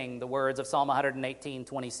truly sing the words of Psalm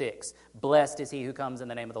 118:26, "Blessed is he who comes in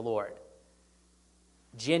the name of the Lord,"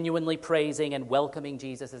 genuinely praising and welcoming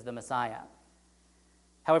Jesus as the Messiah.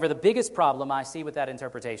 However, the biggest problem I see with that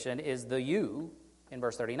interpretation is the "you" in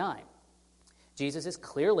verse 39. Jesus is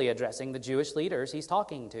clearly addressing the Jewish leaders he's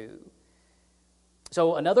talking to.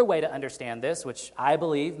 So another way to understand this, which I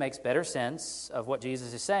believe makes better sense of what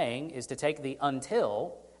Jesus is saying, is to take the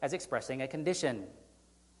 "until" as expressing a condition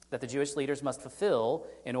that the Jewish leaders must fulfill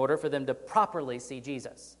in order for them to properly see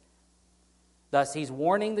Jesus. Thus, he's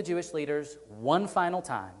warning the Jewish leaders one final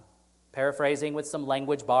time, paraphrasing with some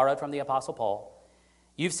language borrowed from the Apostle Paul.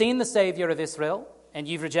 "You've seen the Savior of Israel, and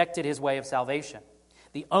you've rejected his way of salvation.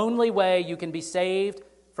 The only way you can be saved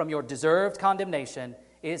from your deserved condemnation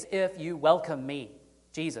is if you welcome me,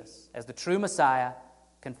 Jesus, as the true Messiah,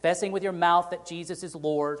 confessing with your mouth that Jesus is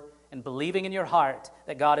Lord, and believing in your heart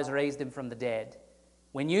that God has raised him from the dead.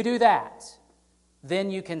 When you do that,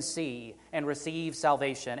 then you can see and receive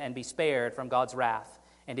salvation and be spared from God's wrath.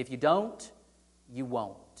 And if you don't, you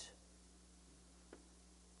won't."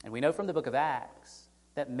 And we know from the book of Acts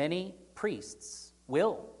that many priests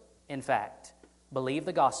will, in fact, believe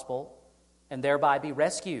the gospel and thereby be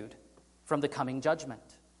rescued from the coming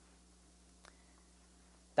judgment.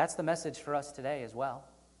 That's the message for us today as well.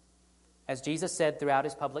 As Jesus said throughout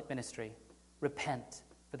his public ministry, "Repent,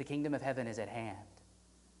 for the kingdom of heaven is at hand."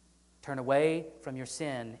 Turn away from your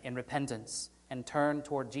sin in repentance and turn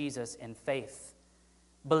toward Jesus in faith.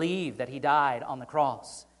 Believe that he died on the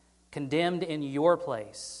cross, condemned in your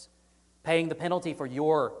place, paying the penalty for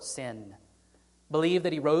your sin. Believe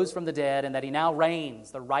that he rose from the dead and that he now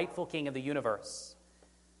reigns, the rightful king of the universe.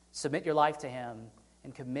 Submit your life to him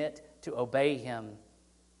and commit to obey him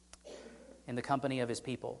in the company of his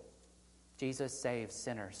people. Jesus saves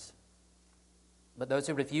sinners. But those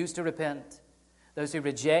who refuse to repent, those who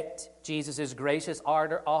reject Jesus' gracious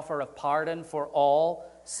offer of pardon for all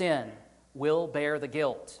sin, will bear the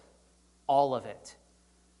guilt, all of it.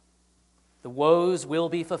 The woes will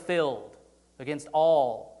be fulfilled against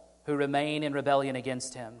all who remain in rebellion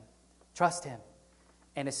against him. Trust him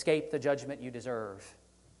and escape the judgment you deserve.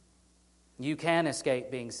 You can escape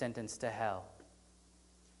being sentenced to hell.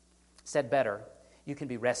 Said better, you can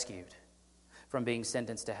be rescued from being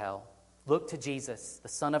sentenced to hell. Look to Jesus, the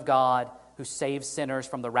Son of God, who saves sinners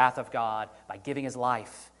from the wrath of God by giving his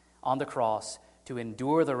life on the cross to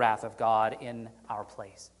endure the wrath of God in our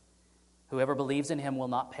place. Whoever believes in him will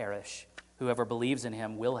not perish. Whoever believes in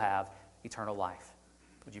him will have eternal life.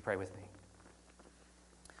 Would you pray with me?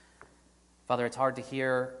 Father, it's hard to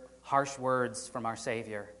hear harsh words from our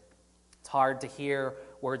Savior. It's hard to hear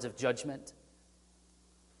words of judgment.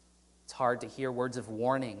 It's hard to hear words of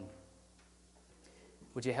warning.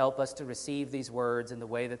 Would you help us to receive these words in the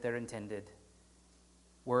way that they're intended?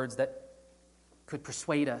 Words that could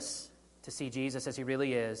persuade us to see Jesus as he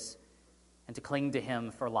really is and to cling to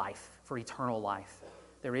him for life, for eternal life.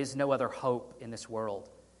 There is no other hope in this world.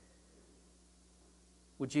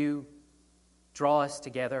 Would you draw us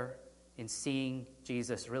together in seeing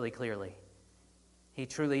Jesus really clearly? He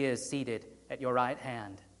truly is seated at your right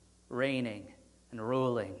hand, reigning and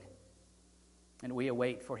ruling, and we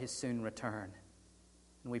await for his soon return.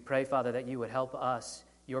 And we pray, Father, that you would help us,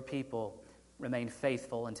 your people, remain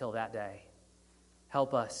faithful until that day.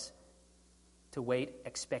 Help us to wait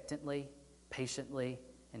expectantly, patiently,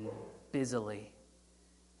 and busily.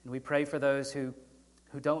 And we pray for those who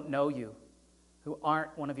don't know you, who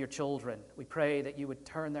aren't one of your children. We pray that you would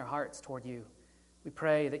turn their hearts toward you. We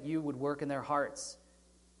pray that you would work in their hearts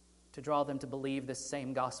to draw them to believe this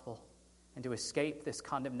same gospel and to escape this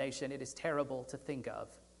condemnation it is terrible to think of.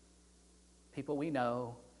 People we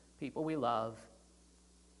know, people we love,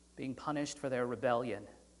 being punished for their rebellion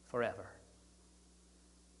forever.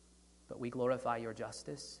 But we glorify your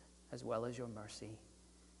justice as well as your mercy,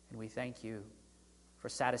 and we thank you for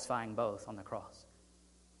satisfying both on the cross.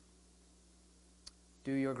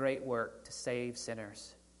 Do your great work to save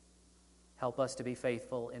sinners. Help us to be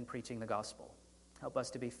faithful in preaching the gospel. Help us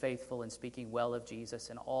to be faithful in speaking well of Jesus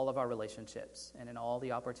in all of our relationships and in all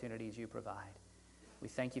the opportunities you provide. We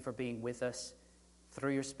thank you for being with us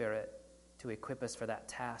through your Spirit to equip us for that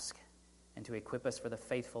task and to equip us for the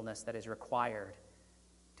faithfulness that is required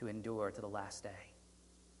to endure to the last day.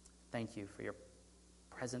 Thank you for your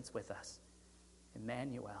presence with us,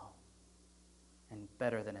 Emmanuel, and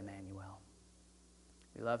better than Emmanuel.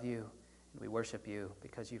 We love you and we worship you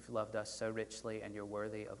because you've loved us so richly and you're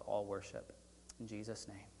worthy of all worship. In Jesus'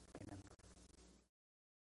 name.